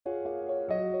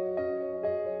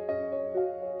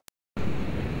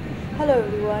Hello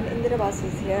everyone, Indira Basu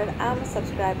is here. I'm a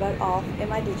subscriber of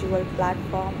Midigiworld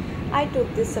platform. I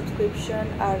took this subscription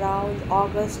around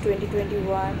August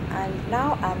 2021 and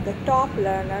now I'm the top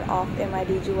learner of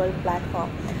Midigiworld platform.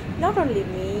 Not only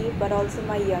me but also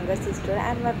my younger sister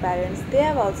and my parents, they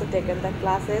have also taken the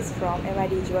classes from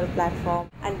Midigiworld platform.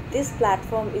 And this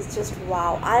platform is just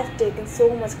wow. I've taken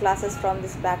so much classes from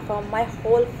this platform. My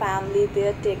whole family, they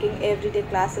are taking everyday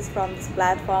classes from this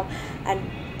platform, and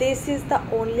this is the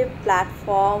only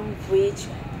platform which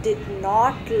did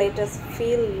not let us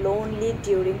feel lonely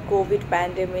during COVID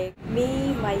pandemic.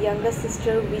 Me, my younger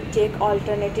sister, we take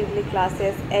alternatively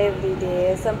classes every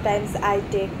day. Sometimes I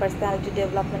take personality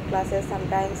development classes,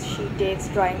 sometimes she takes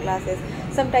drawing classes,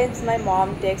 sometimes my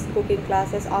mom takes cooking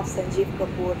classes of Sanjeev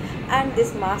Kapoor, and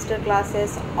this master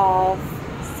classes of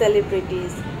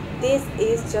celebrities. This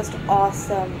is just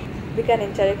awesome. We can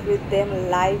interact with them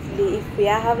lively. If we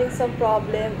are having some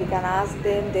problem, we can ask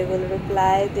them, they will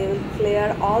reply, they will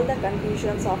clear all the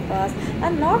confusions of us.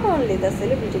 And not only the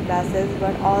celebrity classes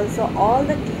but also all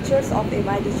the teachers of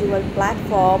Midigiworld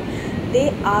platform, they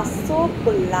are so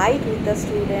polite with the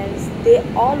students. They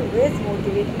always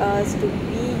motivate us to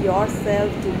be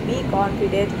yourself, to be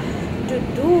confident, to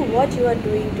do what you are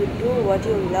doing, to do what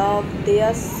you love. They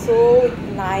are so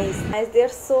nice, they are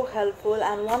so helpful.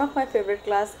 And one of my favorite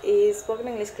class is spoken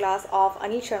English class of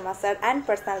Anil Sharma sir and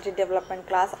personality development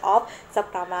class of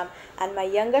Sapna ma'am. And my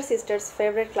younger sister's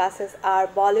favorite classes are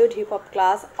Bollywood hip hop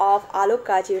class of Alok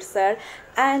Kajir sir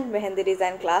and Mehendi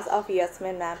design class of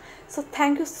Yasmin ma'am. So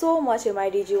thank you so much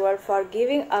Midigiworld for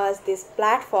giving us this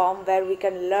platform where we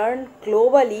can learn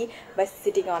globally by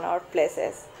sitting on our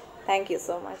places. Thank you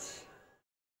so much.